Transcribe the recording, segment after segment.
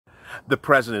The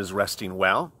president is resting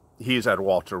well. He's at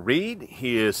Walter Reed.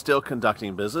 He is still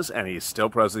conducting business, and he's still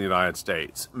president of the United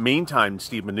States. Meantime,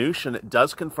 Steve Mnuchin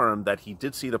does confirm that he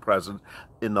did see the president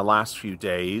in the last few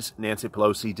days. Nancy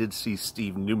Pelosi did see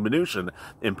Steve Mnuchin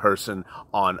in person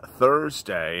on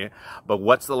Thursday. But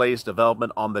what's the latest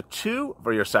development on the two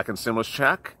for your second stimulus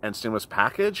check and stimulus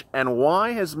package? And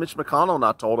why has Mitch McConnell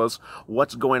not told us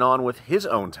what's going on with his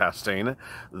own testing?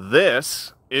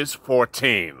 This is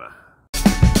 14.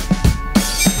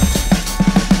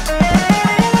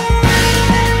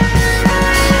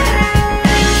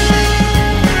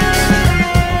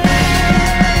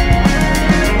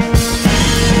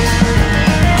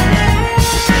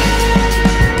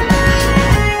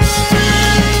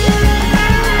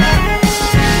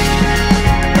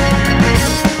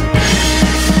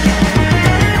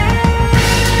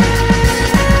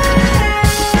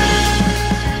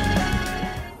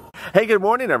 Hey, good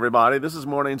morning, everybody. This is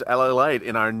Morning's LALATE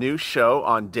in our new show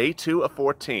on day 2 of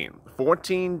 14.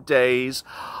 14 days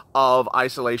of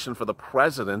isolation for the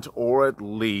president, or at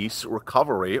least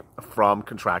recovery from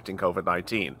contracting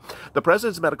COVID-19. The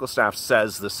president's medical staff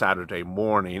says this Saturday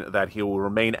morning that he will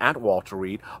remain at Walter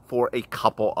Reed for a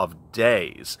couple of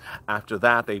days. After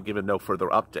that, they've given no further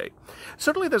update.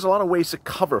 Certainly, there's a lot of ways to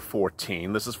cover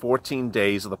 14. This is 14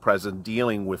 days of the president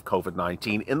dealing with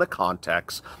COVID-19 in the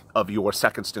context of your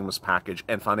second stimulus package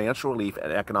and financial relief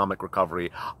and economic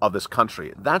recovery of this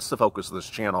country. That's the focus of this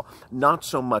channel, not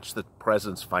so much the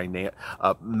president's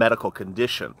medical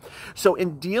condition. So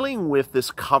in dealing with this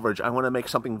coverage, I want to make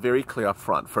something very clear up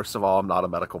front. First of all, I'm not a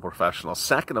medical professional.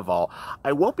 Second of all,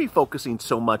 I won't be focusing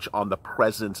so much on the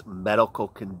president's medical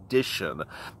condition.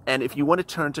 And if you want to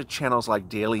turn to channels like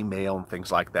Daily Mail and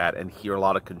things like that and hear a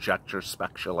lot of conjecture,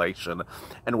 speculation,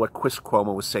 and what Chris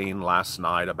Cuomo was saying last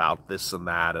night about this and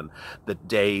that and the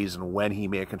days and when he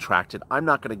may have contracted, I'm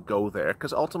not going to go there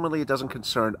because ultimately it doesn't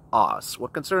concern us.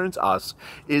 What concerns us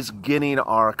is getting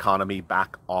our economy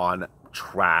back on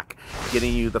track,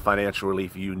 getting you the financial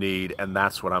relief you need, and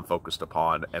that's what I'm focused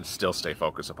upon and still stay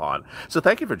focused upon. So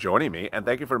thank you for joining me, and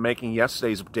thank you for making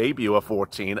yesterday's debut of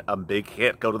 14 a big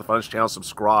hit. Go to the Fun's channel,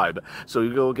 subscribe, so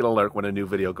you'll get an alert when a new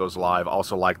video goes live.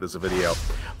 Also like this video.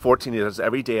 14 is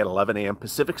every day at 11 a.m.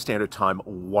 Pacific Standard Time,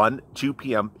 2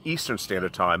 p.m. Eastern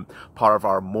Standard Time, part of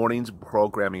our morning's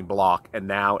programming block, and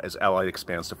now as LA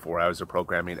expands to 4 hours of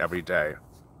programming every day.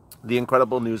 The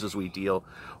incredible news as we deal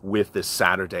with this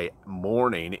Saturday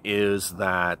morning is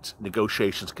that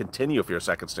negotiations continue for your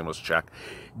second stimulus check,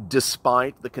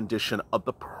 despite the condition of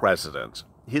the president.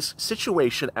 His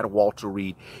situation at Walter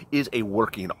Reed is a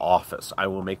working office. I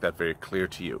will make that very clear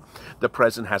to you. The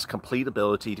president has complete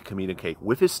ability to communicate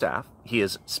with his staff. He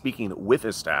is speaking with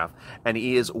his staff, and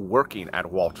he is working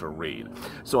at Walter Reed.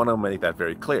 So I want to make that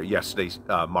very clear. Yesterday,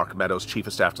 Mark Meadows, chief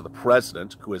of staff to the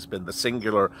president, who has been the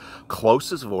singular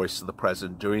closest voice to the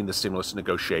president during the stimulus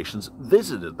negotiations,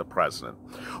 visited the president.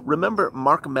 Remember,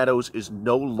 Mark Meadows is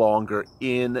no longer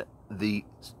in the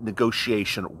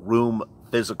negotiation room,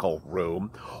 physical room,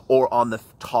 or on the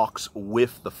talks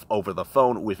with over the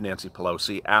phone with Nancy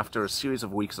Pelosi after a series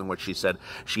of weeks in which she said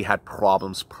she had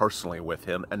problems personally with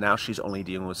him, and now she's only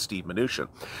dealing with Steve Mnuchin.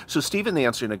 So Steve and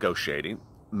Nancy are negotiating.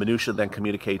 Mnuchin then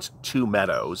communicates to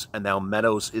Meadows, and now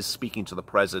Meadows is speaking to the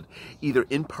president either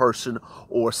in person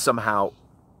or somehow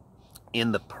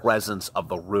in the presence of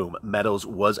the room. Meadows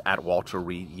was at Walter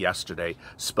Reed yesterday,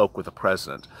 spoke with the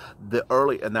president.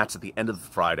 And that's at the end of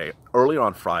Friday. Earlier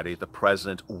on Friday, the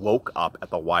president woke up at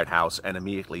the White House and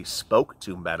immediately spoke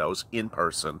to Meadows in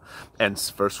person. And his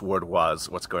first word was,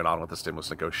 what's going on with the stimulus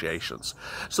negotiations?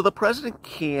 So the president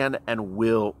can and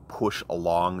will push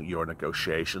along your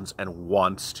negotiations and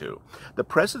wants to. The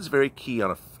president's very key on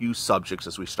a few subjects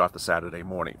as we start the Saturday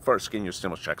morning. First, getting your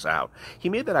stimulus checks out. He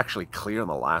made that actually clear in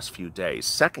the last few days.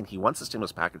 Second, he wants the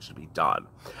stimulus package to be done.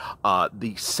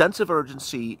 The sense of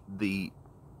urgency, the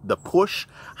push,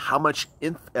 how much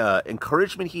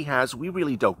encouragement he has, we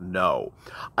really don't know.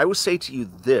 I will say to you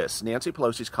this, Nancy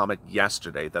Pelosi's comment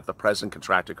yesterday that the president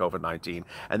contracted COVID-19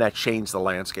 and that changed the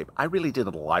landscape. I really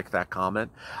didn't like that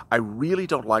comment. I really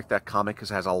don't like that comment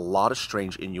because it has a lot of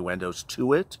strange innuendos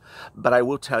to it, but I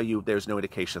will tell you there's no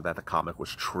indication that the comment was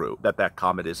true, that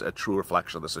comment is a true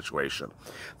reflection of the situation.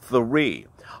 3,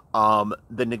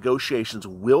 the negotiations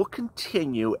will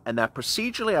continue, and that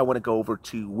procedurally I want to go over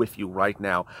with you right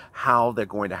now how they're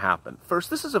going to happen. First,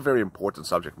 this is a very important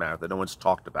subject matter that no one's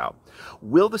talked about.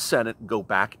 Will the Senate go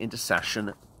back into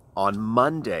session on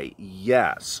Monday?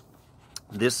 Yes.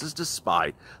 This is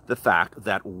despite the fact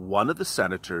that one of the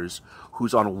senators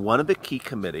who's on one of the key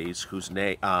committees, whose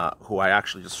name, who I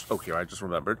actually just, I just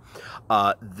remembered,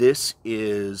 this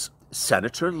is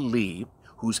Senator Lee,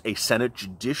 who's a Senate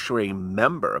Judiciary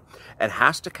member and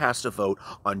has to cast a vote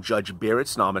on Judge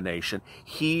Barrett's nomination.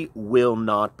 He will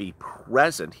not be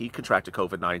present. He contracted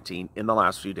COVID-19 in the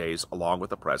last few days, along with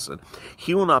the president.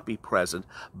 He will not be present,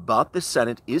 but the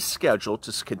Senate is scheduled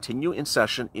to continue in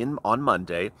session on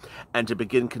Monday and to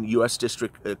begin U.S.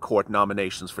 District Court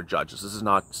nominations for judges. This is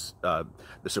not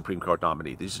the Supreme Court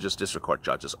nominee. These are just district court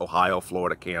judges, Ohio,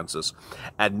 Florida, Kansas,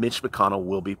 and Mitch McConnell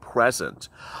will be present.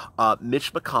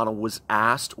 Mitch McConnell was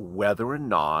asked whether or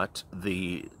not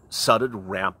the sudden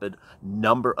rampant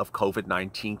number of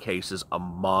COVID-19 cases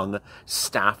among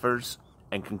staffers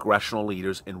and congressional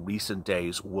leaders in recent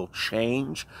days will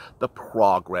change the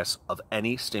progress of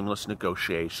any stimulus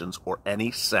negotiations or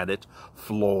any Senate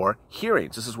floor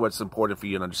hearings. This is what's important for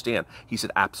you to understand. He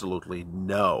said absolutely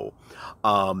no.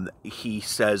 He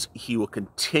says he will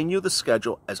continue the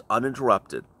schedule as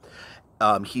uninterrupted.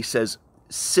 He says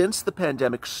since the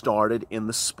pandemic started in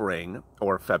the spring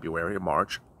or February or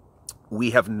March,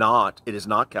 it has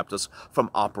not kept us from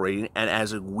operating, and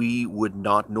as we would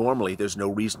not normally, there's no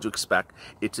reason to expect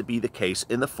it to be the case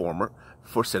in the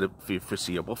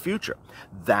foreseeable future.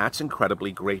 That's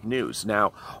incredibly great news.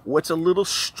 Now, what's a little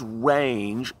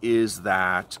strange is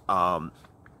that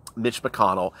Mitch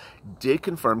McConnell did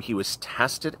confirm he was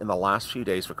tested in the last few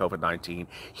days for COVID-19.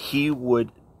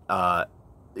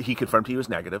 He confirmed he was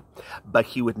negative, but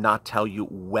he would not tell you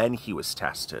when he was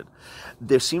tested.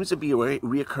 There seems to be a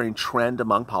reoccurring trend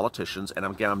among politicians, and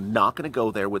again, I'm not going to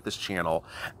go there with this channel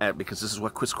because this is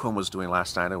what Chris Cuomo was doing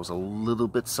last night. It was a little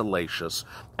bit salacious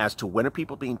as to when are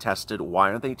people being tested,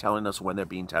 why aren't they telling us when they're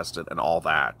being tested, and all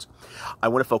that. I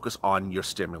want to focus on your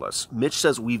stimulus. Mitch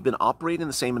says we've been operating in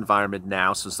the same environment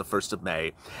now since the 1st of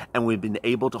May, and we've been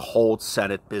able to hold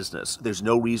Senate business. There's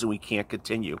no reason we can't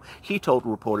continue. He told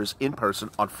reporters in person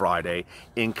on Friday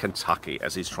in Kentucky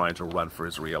as he's trying to run for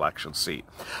his re-election seat.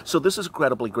 So this is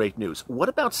incredibly great news. What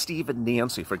about Steve and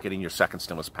Nancy for getting your second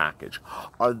stimulus package?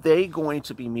 Are they going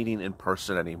to be meeting in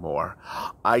person anymore?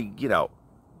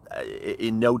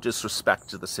 In no disrespect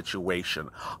to the situation,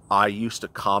 I used to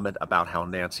comment about how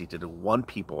Nancy didn't want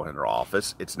people in her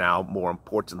office. It's now more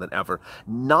important than ever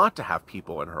not to have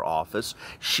people in her office.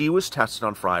 She was tested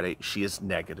on Friday. She is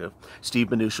negative. Steve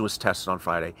Mnuchin was tested on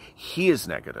Friday. He is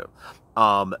negative.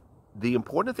 The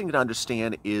important thing to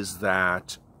understand is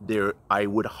that I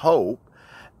would hope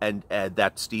and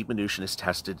that Steve Mnuchin is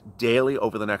tested daily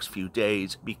over the next few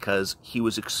days because he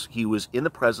was in the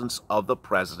presence of the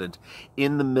president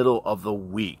in the middle of the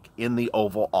week in the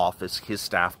Oval Office. His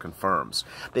staff confirms.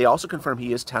 They also confirm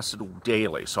he is tested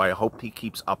daily, so I hope he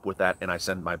keeps up with that, and I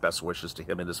send my best wishes to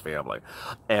him and his family,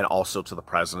 and also to the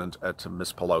president, to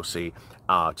Ms. Pelosi,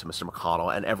 to Mr.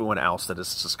 McConnell, and everyone else that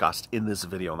is discussed in this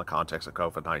video in the context of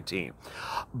COVID-19.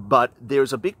 But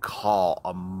there's a big call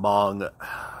among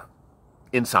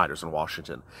insiders in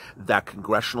Washington that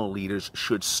congressional leaders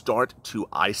should start to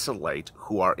isolate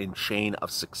who are in chain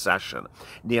of succession.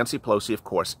 Nancy Pelosi, of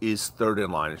course, is third in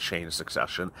line in chain of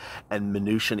succession, and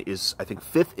Mnuchin is, I think,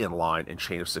 fifth in line in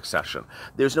chain of succession.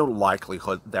 There's no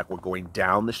likelihood that we're going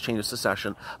down this chain of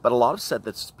succession, but a lot have said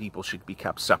that people should be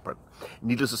kept separate.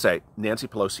 Needless to say, Nancy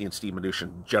Pelosi and Steve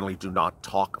Mnuchin generally do not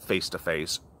talk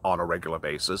face-to-face on a regular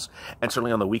basis, and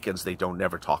certainly on the weekends they don't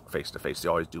never talk face-to-face. They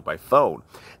always do by phone.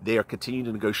 They are continuing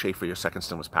to negotiate for your second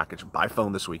stimulus package by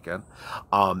phone this weekend,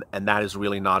 and that is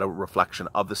really not a reflection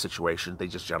of the situation. They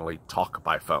just generally talk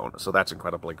by phone, so that's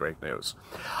incredibly great news.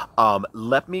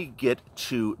 Let me get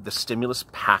to the stimulus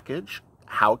package,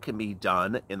 how it can be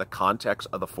done in the context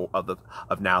of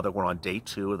now that we're on day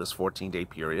 2 of this 14-day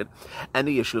period, and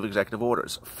the issue of executive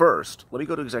orders. First, let me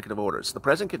go to executive orders. The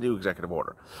president can do executive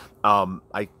order.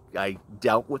 I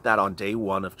dealt with that on day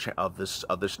 1 of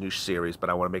this new series, but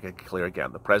I want to make it clear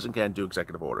again. The president can do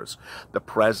executive orders. The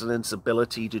president's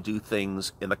ability to do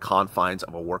things in the confines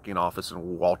of a working office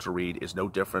in Walter Reed is no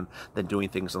different than doing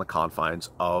things in the confines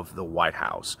of the White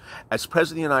House. As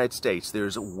President of the United States,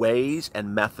 there's ways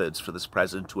and methods for this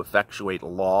president to effectuate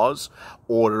laws,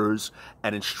 orders,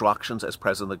 and instructions as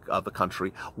president of the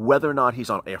country, whether or not he's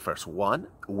on Air Force One,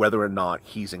 whether or not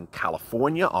he's in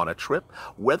California on a trip,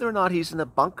 whether or not he's in a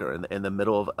bunker in the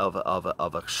middle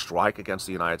of a strike against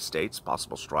the United States,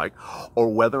 possible strike, or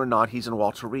whether or not he's in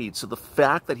Walter Reed. So the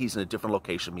fact that he's in a different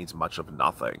location means much of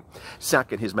nothing.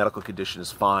 Second, his medical condition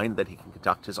is fine, that he can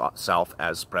conduct himself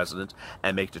as president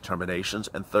and make determinations.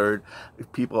 And third,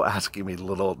 people asking me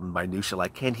little minutiae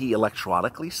like, can he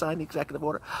electronically sign the executive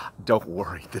order? Don't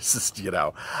worry, this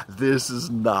is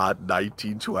not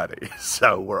 1920.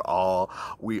 So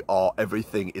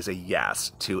everything is a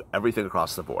yes to everything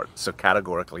across the board. So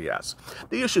categorically yes.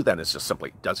 The issue then is just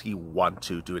simply, does he want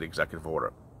to do an executive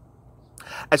order?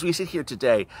 As we sit here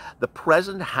today, the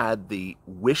president had the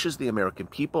wishes of the American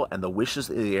people and the wishes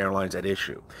of the airlines at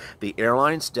issue. The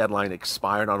airlines deadline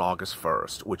expired on August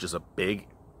 1st, which is a big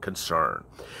concern.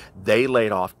 They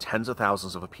laid off tens of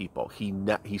thousands of people.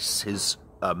 His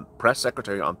press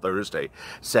secretary on Thursday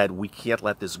said, we can't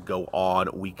let this go on.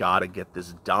 We got to get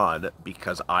this done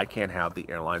because I can't have the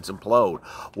airlines implode.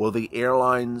 Well, the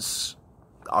airlines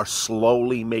are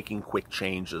slowly making quick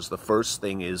changes. The first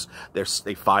thing is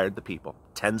they fired the people.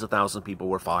 Tens of thousands of people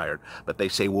were fired, but they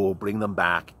say, well, we'll bring them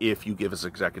back if you give us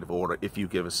executive order, if you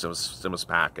give us a stimulus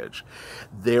package.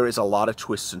 There is a lot of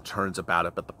twists and turns about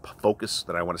it, but the focus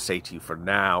that I want to say to you for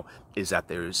now is that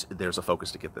there's a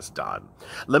focus to get this done.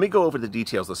 Let me go over the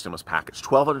details of the stimulus package.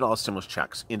 $1,200 stimulus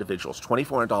checks, individuals,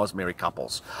 $2,400 married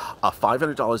couples,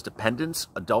 $500 dependents,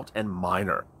 adult and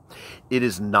minor. It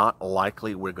is not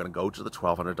likely we're going to go to the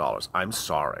 $1,200. I'm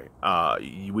sorry.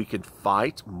 We could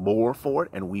fight more for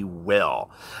it, and we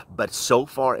will. But so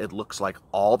far, it looks like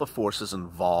all the forces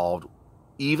involved,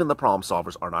 even the problem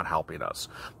solvers, are not helping us.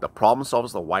 The problem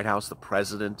solvers, the White House, the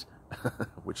president,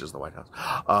 which is the White House,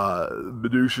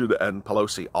 Mnuchin and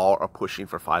Pelosi, all are pushing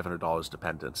for $500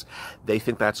 dependents. They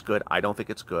think that's good. I don't think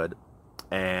it's good.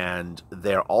 And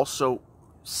they're also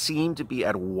seem to be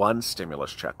at one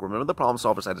stimulus check. Remember, the problem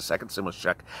solvers had a second stimulus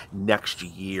check next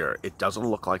year. It doesn't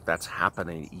look like that's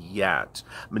happening yet.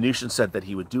 Mnuchin said that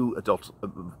he would do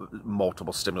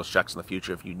multiple stimulus checks in the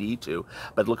future if you need to,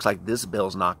 but it looks like this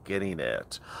bill's not getting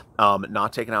it.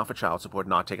 Not taken out for child support,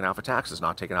 not taken out for taxes,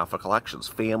 not taken out for collections.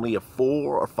 Family of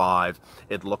 4 or 5,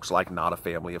 it looks like not a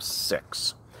family of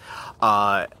 6.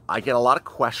 I get a lot of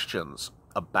questions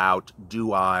about,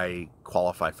 do I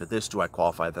qualify for this? Do I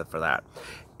qualify for that?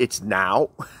 It's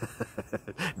now.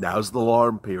 Now's the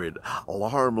alarm period.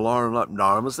 Alarm, alarm, alarm.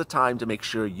 Now is the time to make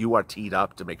sure you are teed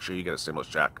up to make sure you get a stimulus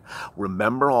check.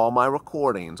 Remember all my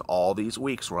recordings all these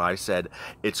weeks where I said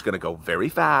it's going to go very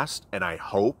fast, and I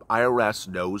hope IRS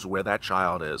knows where that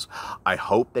child is. I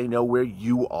hope they know where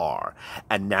you are.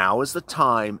 And now is the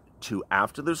time to,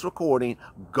 after this recording,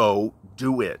 go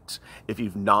do it. If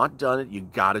you've not done it, you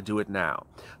got to do it now.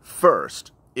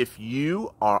 First, if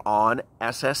you are on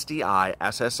SSDI,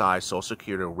 SSI, Social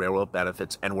Security, Railroad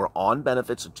benefits, and were on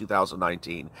benefits in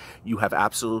 2019, you have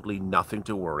absolutely nothing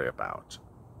to worry about.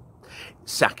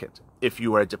 Second, if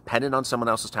you are dependent on someone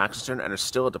else's tax return and are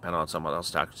still dependent on someone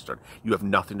else's tax return, you have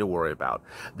nothing to worry about.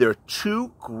 There are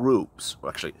 2 groups,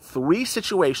 actually 3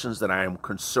 situations that I am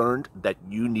concerned that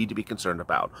you need to be concerned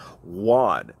about.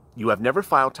 1, you have never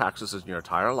filed taxes in your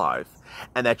entire life,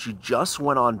 and that you just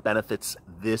went on benefits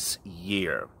this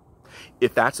year.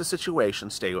 If that's a situation,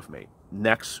 stay with me.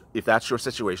 Next, if that's your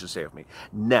situation, stay with me.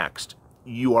 Next,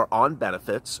 you are on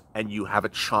benefits and you have a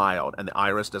child, and the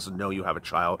IRS doesn't know you have a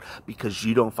child because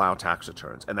you don't file tax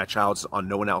returns, and that child's on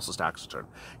no one else's tax return.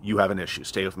 You have an issue.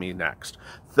 Stay with me. Next.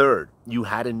 Third, you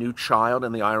had a new child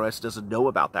and the IRS doesn't know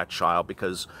about that child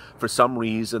because for some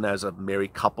reason, as a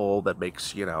married couple that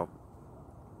makes,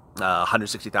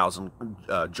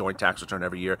 $160,000 joint tax return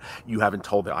every year, you haven't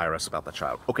told the IRS about the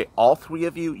child. Okay, all 3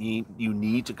 of you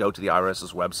need to go to the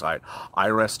IRS's website,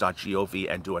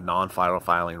 irs.gov, and do a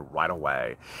non-filing right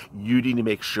away. You need to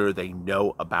make sure they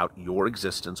know about your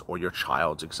existence or your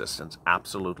child's existence,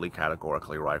 absolutely,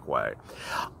 categorically, right away.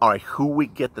 All right, who we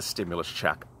get the stimulus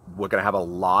check? We're going to have a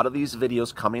lot of these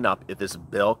videos coming up if this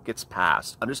bill gets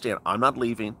passed. Understand, I'm not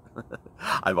leaving.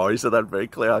 I've already said that very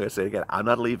clearly. I'm going to say it again. I'm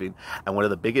not leaving. And one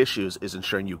of the big issues is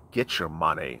ensuring you get your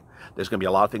money. There's going to be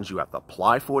a lot of things you have to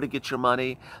apply for to get your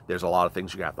money. There's a lot of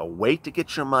things you have to wait to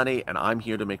get your money. And I'm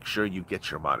here to make sure you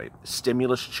get your money.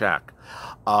 Stimulus check.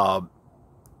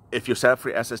 If you're set up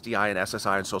for SSDI and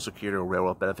SSI and Social Security or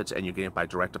Railroad benefits and you're getting it by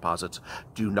direct deposits,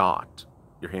 do not.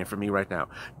 You're hearing from me right now.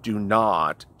 Do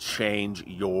not change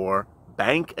your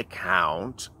bank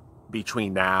account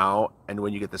between now and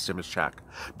when you get the stimulus check.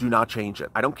 Do not change it.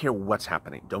 I don't care what's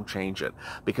happening. Don't change it,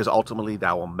 because ultimately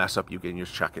that will mess up you getting your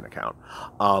checking account.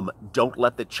 Don't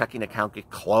let the checking account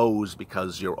get closed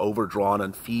because you're overdrawn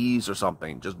on fees or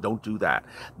something. Just don't do that.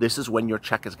 This is when your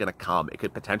check is going to come. It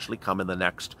could potentially come in the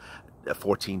next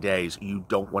 14 days. You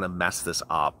don't want to mess this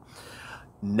up.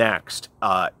 Next,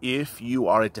 if you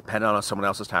are dependent on someone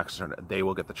else's tax return, they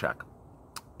will get the check.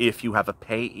 If you have a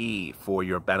payee for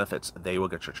your benefits, they will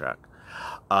get your check.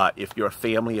 If you're a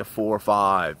family of 4 or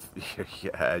 5,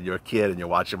 you're a kid and you're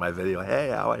watching my video, hey,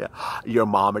 how are you? Your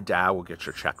mom or dad will get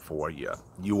your check for you.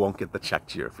 You won't get the check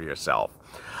for yourself.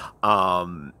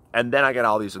 And then I get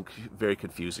all these very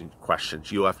confusing questions.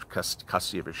 You have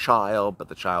custody of your child, but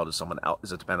the child is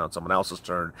dependent on someone else's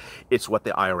turn. It's what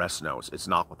the IRS knows. It's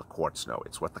not what the courts know.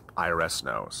 It's what the IRS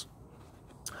knows.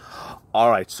 All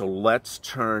right, so let's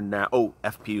turn now. Oh,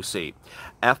 FPUC.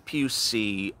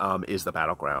 FPUC is the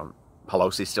battleground.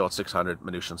 Pelosi's still at 600,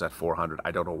 Mnuchin's at 400.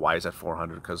 I don't know why he's at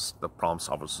 400, because the problem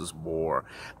solvers is more.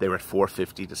 They were at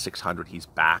 450 to 600. He's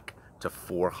back to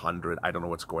 400. I don't know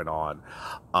what's going on.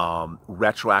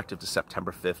 Retroactive to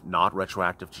September 5th, not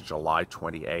retroactive to July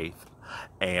 28th.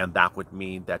 And that would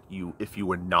mean that if you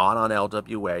were not on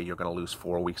LWA, you're going to lose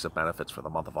 4 weeks of benefits for the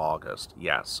month of August.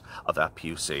 Yes, of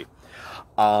FPUC.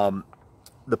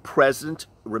 The president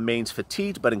remains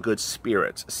fatigued but in good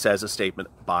spirits, says a statement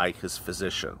by his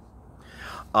physician.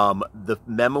 The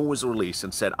memo was released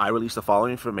and said, I released the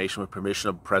following information with permission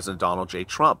of President Donald J.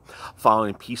 Trump.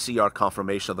 Following PCR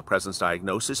confirmation of the president's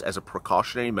diagnosis, as a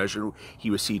precautionary measure, he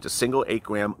received a single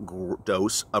 8-gram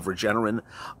dose of Regeneron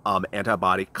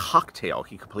antibody cocktail.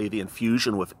 He completed the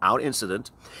infusion without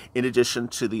incident. In addition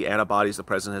to the antibodies, the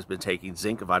president has been taking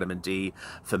zinc, vitamin D,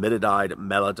 famotidine,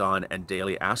 Meladon, and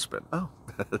daily aspirin. Oh,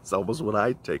 that's almost what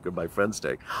I take or my friends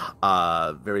take.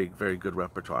 Very, very good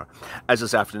repertoire. As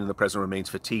this afternoon, the president remains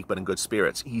fatigued but in good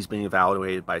spirits. He's being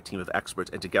evaluated by a team of experts,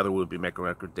 and together we'll be making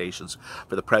recommendations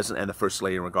for the president and the first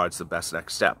lady in regards to the best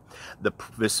next step.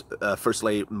 First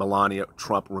Lady Melania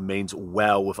Trump remains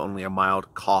well with only a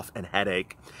mild cough and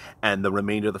headache, and the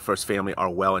remainder of the first family are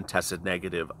well and tested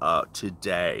negative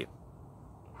today.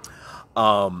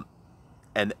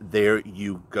 And there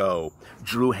you go.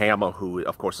 Drew Hamill, who,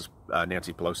 of course, is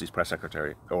Nancy Pelosi's press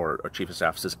secretary or chief of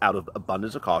staff, says, out of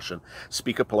abundance of caution,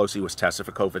 Speaker Pelosi was tested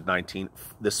for COVID-19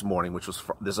 this morning, this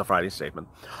is a Friday statement,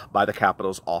 by the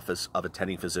Capitol's Office of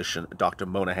Attending Physician. Dr.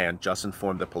 Monahan just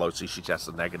informed the Pelosi she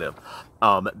tested negative.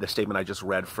 The statement I just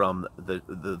read from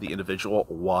the individual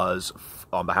was,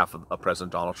 on behalf of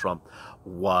President Donald Trump,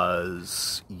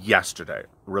 was yesterday.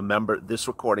 Remember, this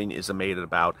recording is made at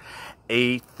about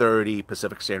 8:30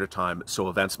 Pacific Standard Time, so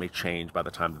events may change by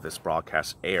the time that this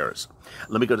broadcast airs.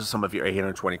 Let me go to some of your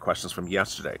 820 questions from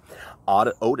yesterday.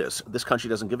 Otis, this country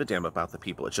doesn't give a damn about the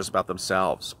people. It's just about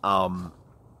themselves.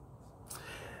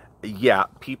 Yeah,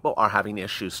 people are having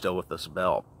issues still with this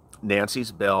bill.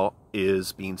 Nancy's bill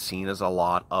is being seen as a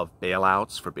lot of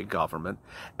bailouts for big government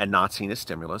and not seen as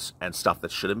stimulus and stuff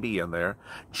that shouldn't be in there.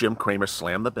 Jim Cramer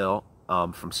slammed the bill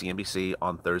from CNBC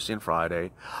on Thursday and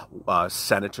Friday.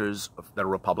 Senators that are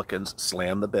Republicans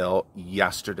slammed the bill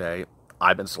yesterday.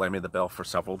 I've been slamming the bill for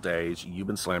several days. You've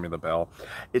been slamming the bill.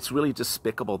 It's really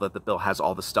despicable that the bill has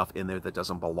all the stuff in there that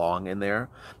doesn't belong in there.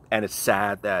 And it's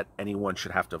sad that anyone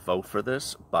should have to vote for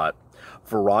this. But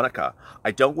Veronica, I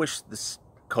don't wish this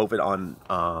COVID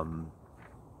on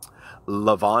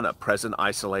Lavana, president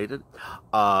isolated.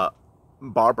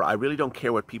 Barbara, I really don't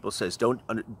care what people says.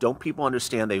 Don't people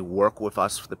understand they work with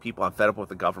us, for the people? I'm fed up with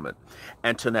the government.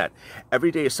 Antoinette, every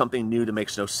day is something new that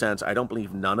makes no sense. I don't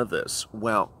believe none of this.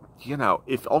 Well, you know,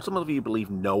 if ultimately you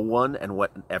believe no one and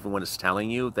what everyone is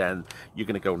telling you, then you're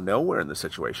going to go nowhere in this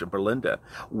situation. Berlinda,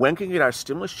 when can we get our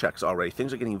stimulus checks already?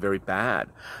 Things are getting very bad.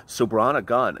 Sobrana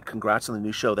Gunn, congrats on the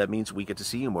new show. That means we get to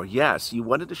see you more. Yes, you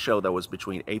wanted a show that was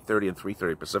between 8:30 and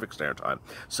 3:30 Pacific Standard Time,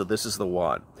 so this is the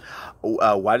one.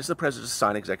 Why does the president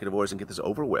sign executive orders and get this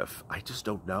over with? I just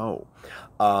don't know.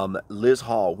 Liz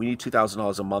Hall, we need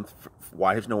 $2,000 a month.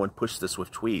 Why has no one pushed this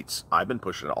with tweets? I've been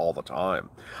pushing it all the time.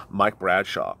 Mike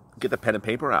Bradshaw, get the pen and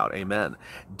paper out. Amen.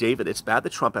 David, it's bad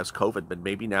that Trump has COVID, but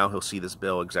maybe now he'll see this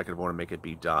bill, executive order, and make it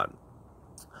be done.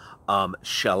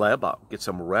 Shaleba, get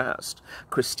some rest.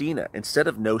 Christina, instead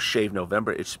of No Shave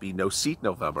November, it should be No Seat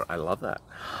November. I love that.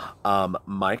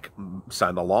 Mike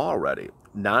signed the law already.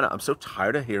 Nana, I'm so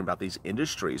tired of hearing about these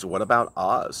industries. What about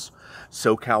us?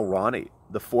 SoCal Ronnie,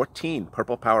 the 14,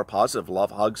 Purple Power Positive,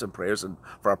 love, hugs, and prayers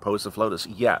for our positive Lotus.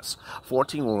 Yes,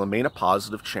 14 will remain a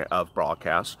positive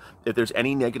broadcast. If there's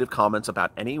any negative comments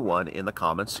about anyone in the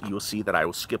comments, you will see that I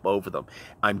will skip over them.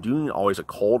 I'm doing always a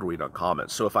cold read on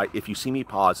comments. So if you see me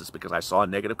pause, it's because I saw a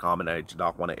negative comment and I did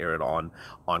not want to air it on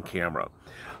camera.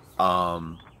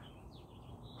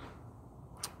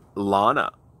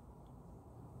 Lana,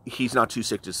 he's not too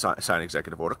sick to sign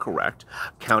executive order. Correct.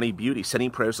 County Beauty, sending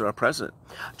prayers to our president.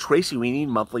 Tracy, we need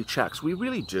monthly checks. We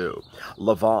really do.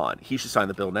 Lavon, he should sign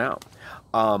the bill now.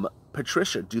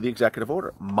 Patricia, do the executive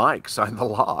order. Mike, sign the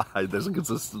law. There's a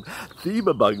consistent theme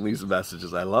among these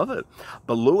messages. I love it.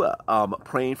 Balua,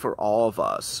 praying for all of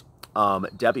us.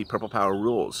 Debbie, Purple Power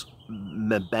rules.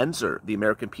 Benzer, the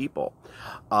American people.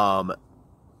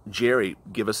 Jerry,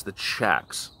 give us the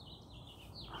checks.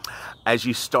 As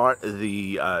you start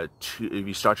if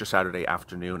you start your Saturday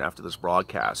afternoon after this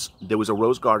broadcast, there was a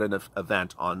Rose Garden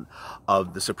event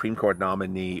of the Supreme Court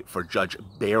nominee for Judge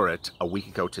Barrett a week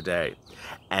ago today.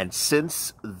 And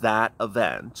since that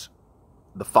event,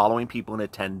 the following people in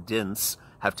attendance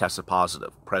have tested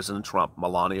positive. President Trump,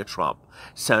 Melania Trump,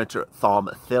 Senator Thom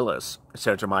Tillis,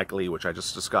 Senator Mike Lee, which I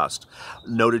just discussed,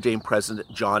 Notre Dame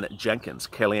President John Jenkins,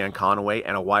 Kellyanne Conway,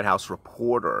 and a White House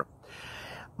reporter.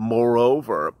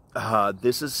 Moreover,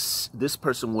 the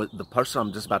person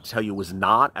I'm just about to tell you was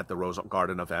not at the Rose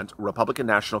Garden event. Republican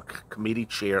National Committee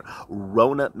Chair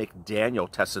Ronna McDaniel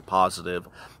tested positive,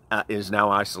 is now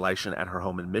in isolation at her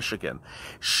home in Michigan.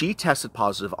 She tested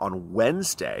positive on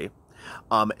Wednesday.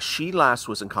 She last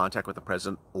was in contact with the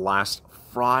president last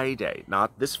Friday,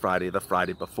 not this Friday, the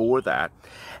Friday before that,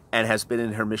 and has been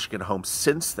in her Michigan home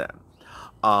since then.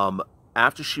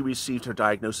 After she received her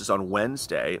diagnosis on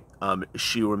Wednesday,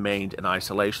 she remained in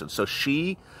isolation. So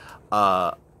she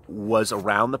was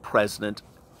around the president,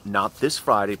 not this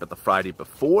Friday, but the Friday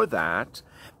before that,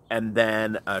 and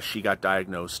then she got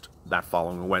diagnosed that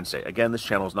following Wednesday. Again, this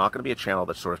channel is not going to be a channel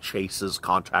that sort of chases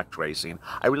contact tracing.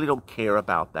 I really don't care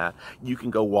about that. You can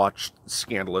go watch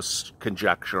scandalous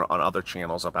conjecture on other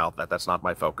channels about that. That's not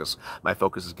my focus. My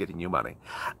focus is getting you money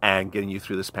and getting you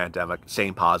through this pandemic,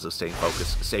 staying positive, staying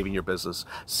focused, saving your business,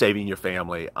 saving your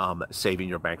family, saving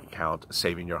your bank account,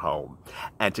 saving your home.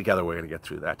 And together, we're going to get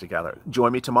through that together.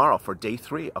 Join me tomorrow for day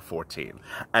 3 of 14.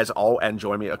 And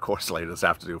join me, of course, later this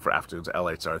afternoon for Afternoons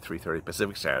LATE at 3:30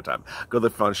 Pacific Standard Time. Go to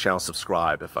the Fun channel,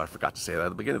 subscribe if I forgot to say that at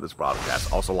the beginning of this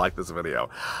broadcast. Also like this video.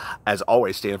 As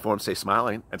always, stay informed, stay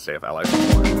smiling, and stay with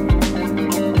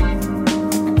LA.